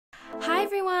Hi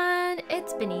everyone,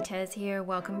 it's Benitez here.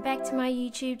 Welcome back to my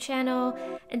YouTube channel.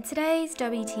 In today's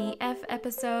WTF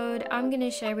episode, I'm going to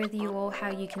share with you all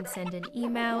how you can send an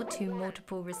email to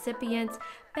multiple recipients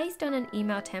based on an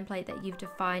email template that you've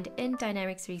defined in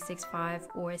Dynamics 365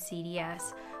 or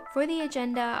CDS. For the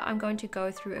agenda, I'm going to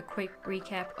go through a quick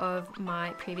recap of my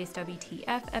previous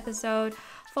WTF episode,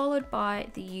 followed by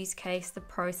the use case, the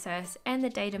process, and the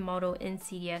data model in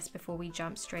CDS before we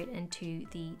jump straight into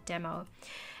the demo.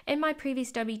 In my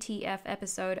previous WTF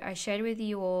episode, I shared with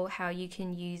you all how you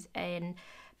can use an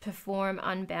perform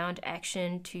unbound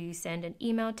action to send an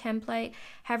email template.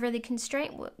 However, the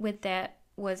constraint with that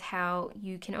was how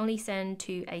you can only send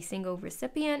to a single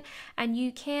recipient and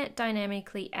you can't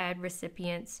dynamically add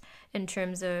recipients in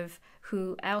terms of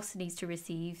who else needs to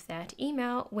receive that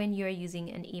email when you're using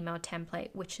an email template,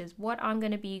 which is what I'm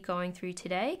going to be going through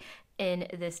today in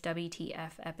this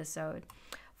WTF episode.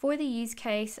 For the use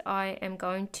case, I am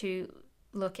going to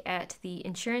look at the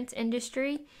insurance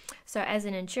industry. So as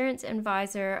an insurance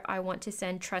advisor, I want to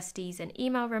send trustees an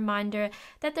email reminder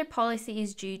that their policy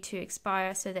is due to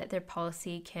expire so that their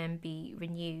policy can be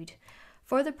renewed.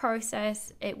 For the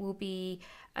process, it will be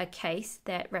a case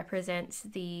that represents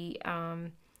the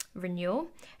renewal,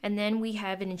 and then we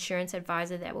have an insurance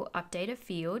advisor that will update a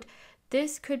field.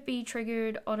 This could be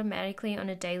triggered automatically on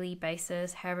a daily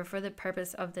basis. However, for the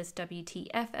purpose of this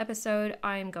WTF episode,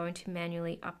 I am going to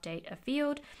manually update a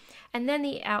field. And then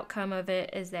the outcome of it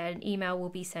is that an email will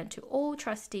be sent to all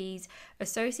trustees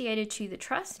associated to the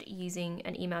trust using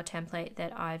an email template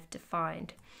that I've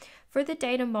defined. For the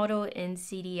data model in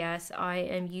CDS, I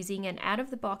am using an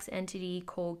out-of-the-box entity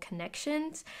called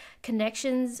connections.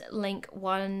 Connections link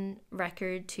one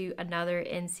record to another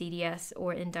in CDS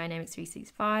or in Dynamics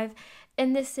 365.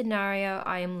 In this scenario,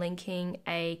 I am linking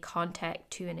a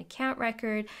contact to an account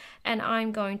record, and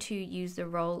I'm going to use the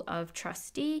role of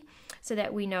trustee so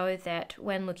that we know that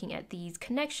when looking at these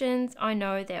connections, I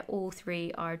know that all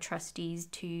three are trustees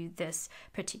to this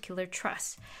particular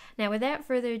trust. Now, without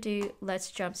further ado,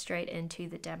 let's jump straight into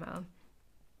the demo.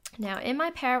 Now, in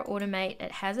my Power Automate,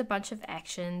 it has a bunch of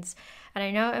actions, and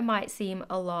I know it might seem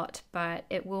a lot, but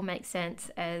it will make sense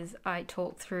as I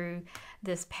talk through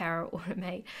this Power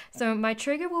Automate. So my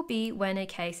trigger will be when a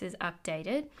case is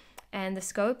updated, and the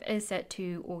scope is set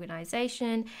to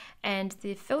organization, and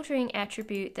the filtering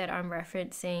attribute that I'm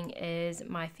referencing is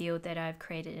my field that I've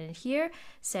created in here,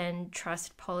 send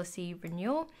trust policy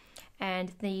renewal.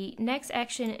 And the next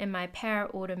action in my Power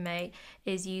Automate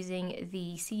is using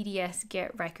the CDS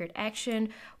get record action,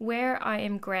 where I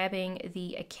am grabbing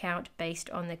the account based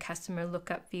on the customer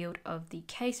lookup field of the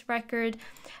case record.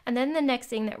 And then the next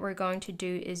thing that we're going to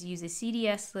do is use a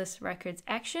CDS list records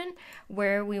action,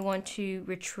 where we want to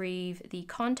retrieve the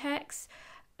contacts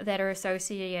that are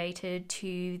associated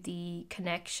to the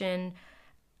connection,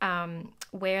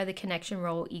 where the connection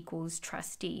role equals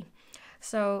trustee.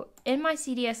 So in my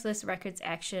CDS list records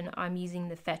action, I'm using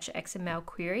the FetchXML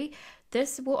query.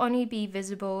 This will only be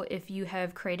visible if you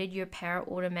have created your Power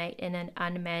Automate in an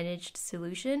unmanaged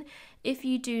solution. If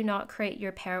you do not create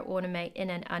your Power Automate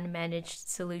in an unmanaged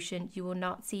solution, you will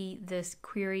not see this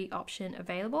query option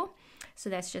available. So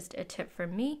that's just a tip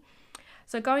from me.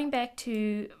 So going back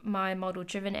to my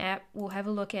model-driven app, we'll have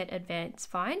a look at Advanced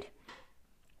Find.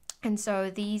 And so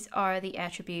these are the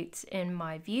attributes in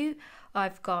my view.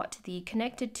 I've got the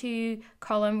connected to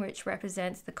column, which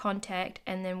represents the contact,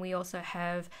 and then we also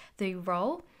have the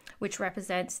role, which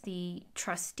represents the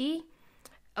trustee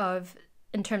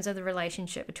in terms of the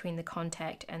relationship between the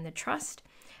contact and the trust.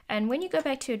 And when you go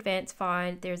back to Advanced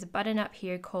Find, there's a button up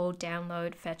here called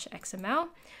Download FetchXML.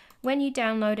 When you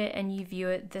download it and you view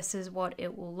it, this is what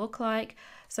it will look like.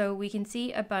 So we can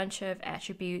see a bunch of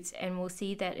attributes, and we'll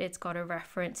see that it's got a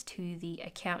reference to the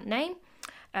account name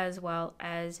as well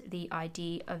as the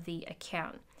ID of the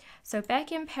account. So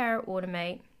back in Power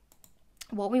Automate,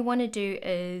 what we want to do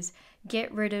is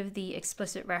get rid of the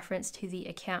explicit reference to the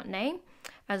account name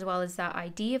as well as the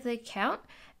ID of the account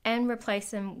and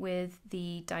replace them with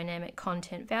the dynamic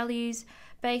content values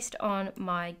based on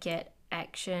my get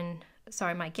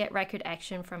record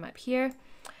action from up here.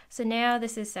 So now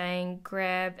this is saying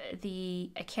grab the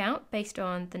account based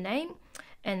on the name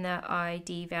and the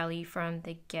ID value from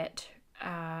the get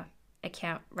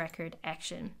account record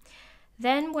action.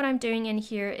 Then what I'm doing in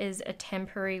here is a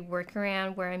temporary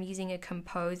workaround where I'm using a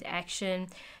compose action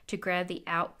to grab the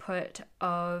output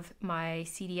of my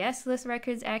CDS list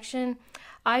records action.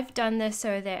 I've done this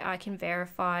so that I can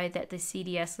verify that the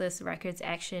CDS list records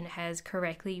action has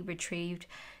correctly retrieved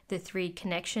the three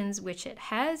connections, which it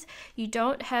has. You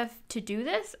don't have to do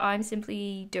this. I'm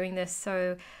simply doing this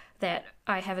so that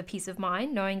I have a peace of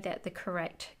mind knowing that the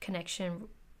correct connection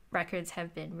records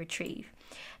have been retrieved.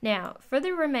 Now, for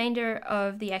the remainder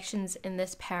of the actions in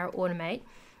this Power Automate,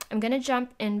 I'm going to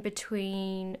jump in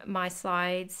between my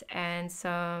slides and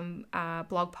some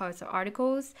blog posts or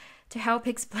articles to help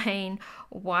explain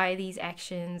why these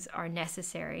actions are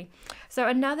necessary. So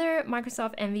another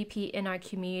Microsoft MVP in our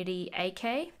community,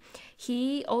 AK,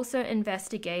 he also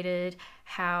investigated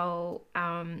how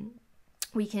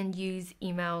we can use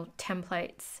email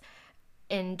templates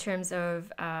in terms of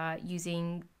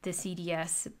using the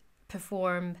CDS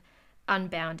perform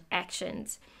unbound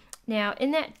actions. Now,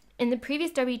 in the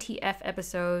previous WTF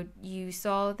episode, you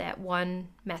saw that one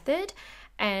method,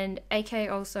 and AK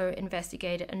also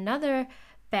investigated another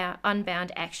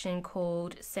unbound action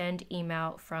called send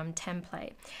email from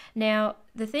template. Now,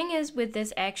 the thing is with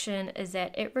this action is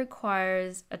that it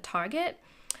requires a target,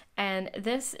 and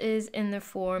this is in the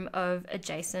form of a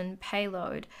JSON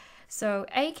payload. So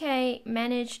AK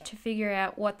managed to figure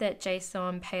out what that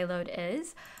JSON payload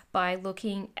is by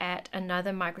looking at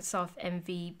another Microsoft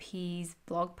MVP's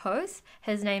blog post.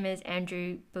 His name is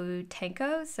Andrew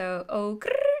Butenko. So,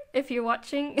 if you're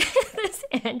watching this,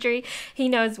 Andrew, he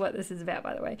knows what this is about,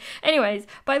 by the way. Anyways,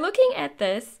 by looking at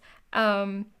this,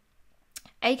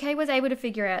 AK was able to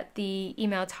figure out the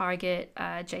email target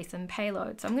JSON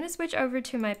payload. So I'm going to switch over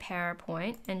to my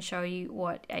PowerPoint and show you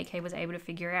what AK was able to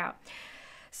figure out.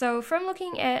 So from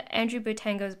looking at Andrew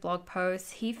Butenko's blog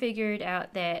post, he figured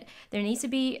out that there needs to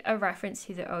be a reference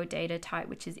to the OData type,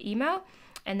 which is email,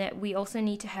 and that we also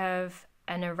need to have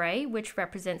an array which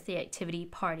represents the activity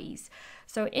parties.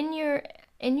 So in your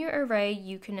array,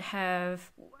 you can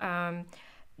have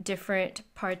different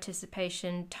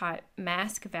participation type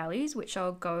mask values, which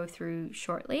I'll go through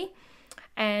shortly.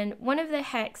 And one of the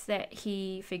hacks that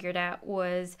he figured out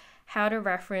was how to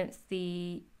reference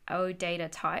the OData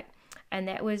type. And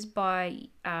that was by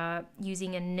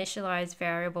using an initialized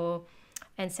variable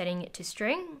and setting it to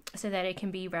string so that it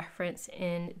can be referenced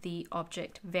in the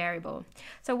object variable.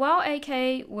 So while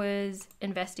AK was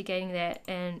investigating that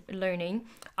and learning,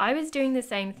 I was doing the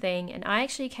same thing, and I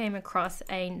actually came across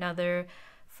another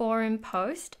forum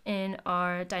post in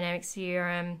our Dynamic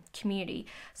CRM community.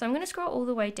 So I'm going to scroll all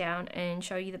the way down and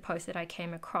show you the post that I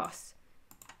came across.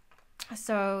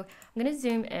 So I'm going to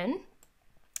zoom in.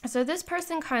 So this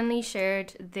person kindly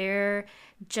shared their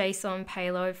JSON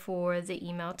payload for the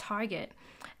email target.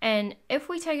 And if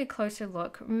we take a closer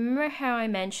look, remember how I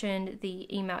mentioned the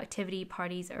email activity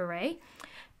parties array?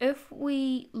 If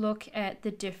we look at the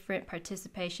different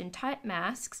participation type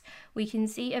masks, we can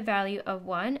see a value of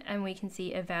 1 and we can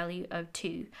see a value of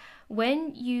 2.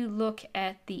 When you look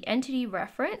at the entity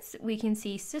reference, we can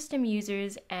see system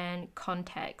users and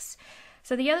context.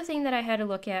 So the other thing that I had to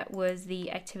look at was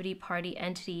the activity party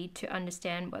entity to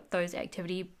understand what those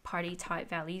activity party type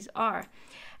values are.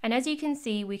 And as you can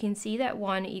see, we can see that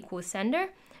 1 equals sender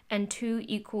and 2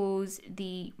 equals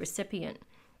the recipient.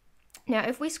 Now,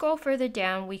 if we scroll further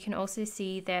down, we can also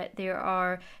see that there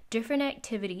are different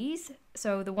activities.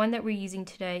 So the one that we're using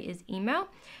today is email,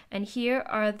 and here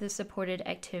are the supported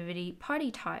activity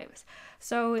party types.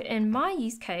 So in my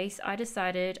use case, I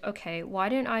decided, okay, why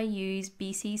don't I use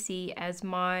BCC as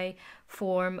my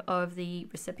form of the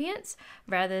recipients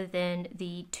rather than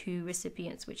the 2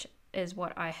 recipients, which is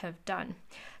what I have done.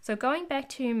 So going back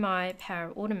to my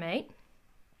Power Automate,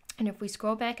 and if we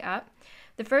scroll back up,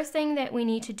 the first thing that we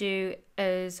need to do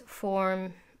is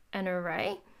form an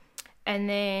array, and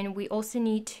then we also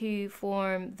need to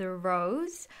form the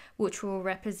rows, which will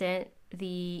represent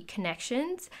the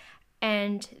connections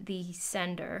and the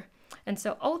sender. And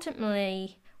so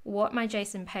ultimately, what my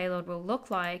JSON payload will look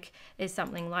like is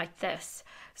something like this.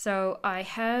 So I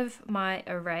have my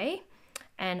array,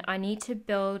 and I need to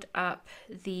build up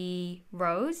the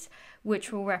rows,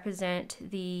 which will represent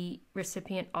the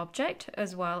recipient object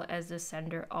as well as the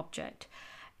sender object.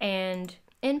 And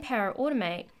in Power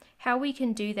Automate, how we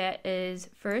can do that is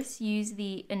first use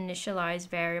the initialize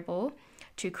variable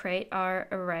to create our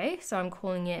array. So I'm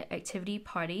calling it activity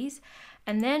parties.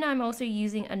 And then I'm also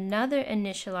using another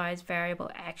initialize variable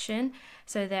action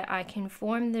so that I can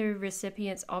form the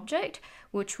recipient's object,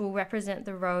 which will represent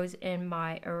the rows in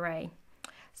my array.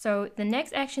 So the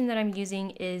next action that I'm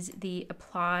using is the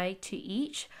apply to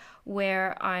each,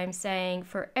 where I'm saying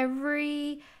for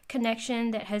every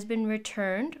connection that has been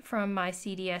returned from my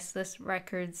CDS list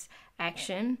records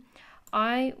action,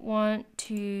 I want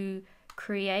to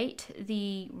create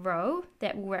the row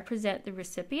that will represent the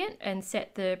recipient and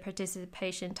set the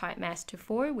participation type mask to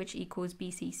 4, which equals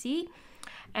BCC.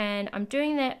 And I'm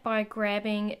doing that by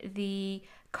grabbing the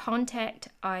contact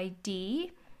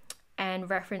ID and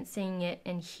referencing it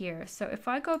in here. So if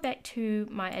I go back to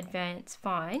my advanced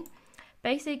find,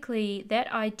 basically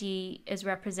that ID is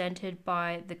represented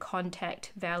by the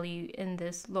contact value in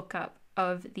this lookup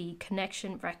of the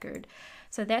connection record.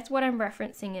 So that's what I'm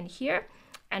referencing in here,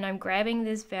 and I'm grabbing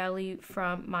this value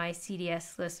from my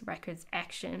CDS list records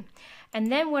action.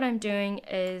 And then what I'm doing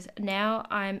is now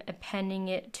I'm appending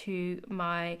it to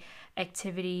my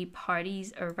activity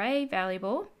parties array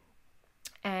variable,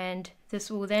 and this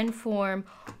will then form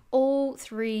all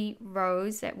 3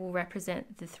 rows that will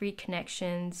represent the 3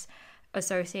 connections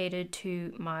associated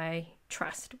to my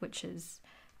trust, which is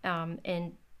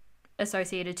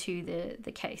associated to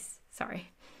the case.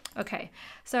 Sorry. Okay,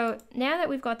 so now that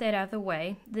we've got that out of the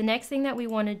way, the next thing that we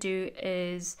want to do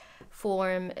is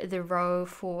form the row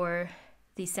for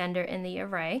the sender in the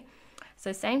array.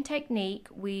 So same technique,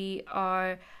 we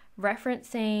are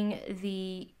referencing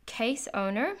the case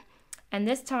owner, and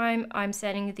this time I'm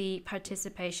setting the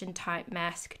participation type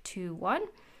mask to 1.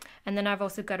 And then I've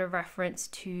also got a reference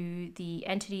to the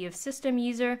entity of system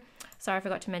user. Sorry, I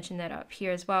forgot to mention that up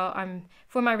here as well.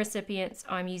 For my recipients,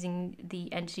 I'm using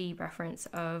the entity reference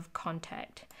of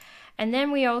contact. And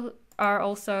then we are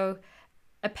also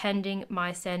appending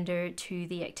my sender to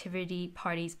the activity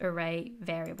parties array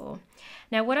variable.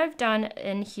 Now what I've done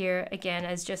in here, again,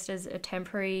 as just as a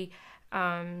temporary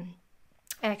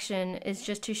action, is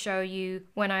just to show you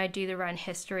when I do the run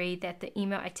history that the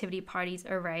email activity parties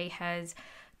array has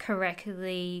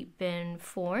correctly been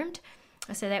formed,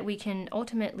 so that we can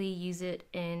ultimately use it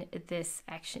in this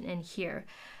action in here.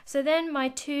 So then my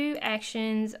 2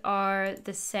 actions are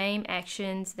the same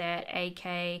actions that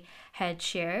AK had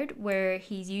shared, where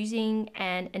he's using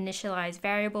an initialize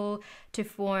variable to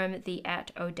form the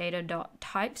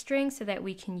 @odata.type string so that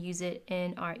we can use it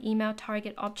in our email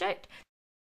target object.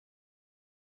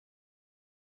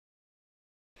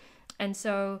 And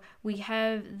so we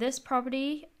have this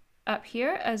property up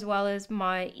here, as well as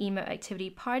my email activity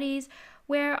parties,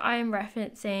 where I'm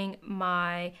referencing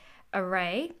my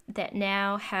array that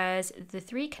now has the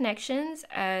 3 connections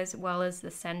as well as the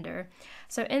sender.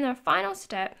 So in our final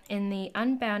step in the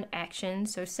unbound action,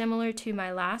 so similar to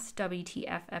my last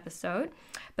WTF episode,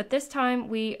 but this time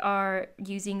we are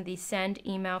using the send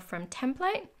email from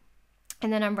template,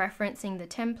 and then I'm referencing the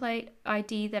template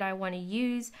ID that I want to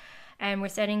use, and we're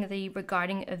setting the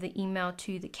regarding of the email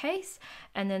to the case,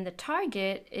 and then the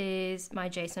target is my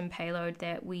JSON payload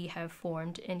that we have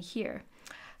formed in here.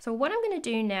 So what I'm going to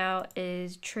do now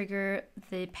is trigger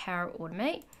the Power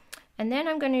Automate, and then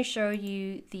I'm going to show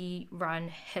you the run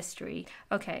history.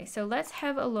 Okay, so let's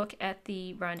have a look at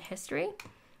the run history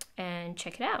and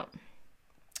check it out.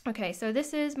 Okay, so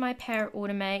this is my Power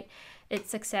Automate. It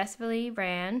successfully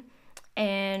ran.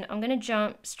 And I'm going to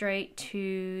jump straight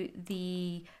to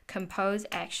the compose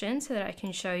action so that I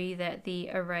can show you that the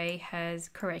array has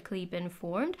correctly been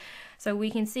formed. So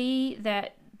we can see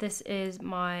that this is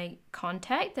my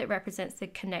contact that represents the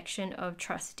connection of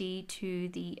trustee to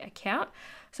the account.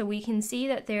 So we can see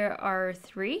that there are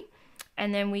 3,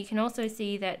 and then we can also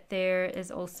see that there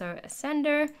is also a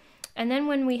sender. And then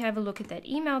when we have a look at that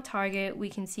email target, we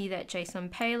can see that JSON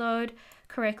payload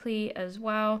correctly as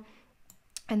well.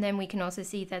 And then we can also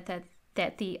see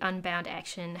that the unbound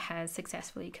action has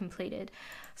successfully completed.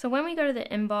 So when we go to the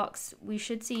inbox, we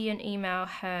should see an email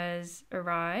has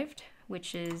arrived,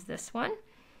 which is this one.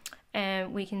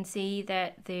 And we can see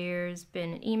that there's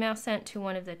been an email sent to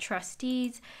one of the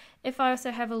trustees. If I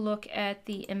also have a look at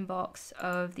the inbox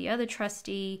of the other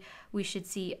trustee, we should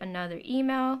see another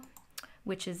email,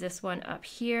 which is this one up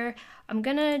here. I'm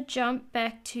gonna jump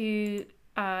back to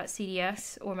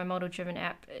CDS, or my model-driven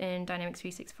app in Dynamics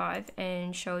 365,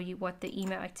 and show you what the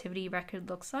email activity record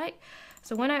looks like.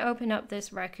 So when I open up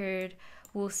this record,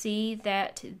 we'll see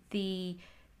that the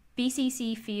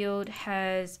BCC field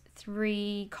has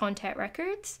 3 contact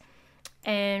records,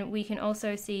 and we can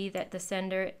also see that the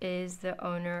sender is the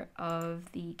owner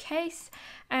of the case.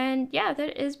 And yeah,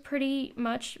 that is pretty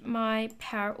much my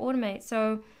Power Automate.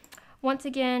 So once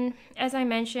again, as I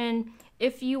mentioned,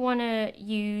 if you want to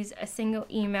use a single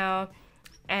email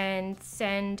and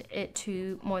send it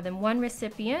to more than one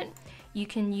recipient, you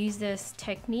can use this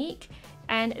technique.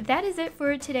 And that is it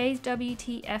for today's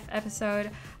WTF episode.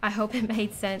 I hope it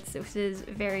made sense. This is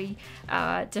very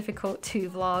difficult to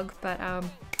vlog, but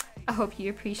I hope you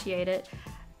appreciate it.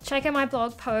 Check out my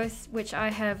blog posts, which I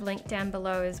have linked down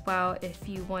below as well, if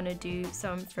you want to do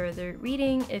some further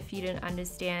reading, if you didn't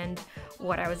understand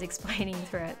what I was explaining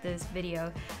throughout this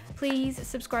video. Please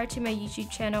subscribe to my YouTube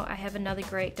channel. I have another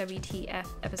great WTF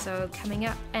episode coming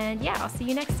up, and yeah, I'll see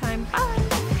you next time. Bye!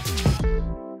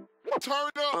 Turn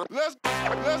up. Let's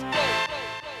go.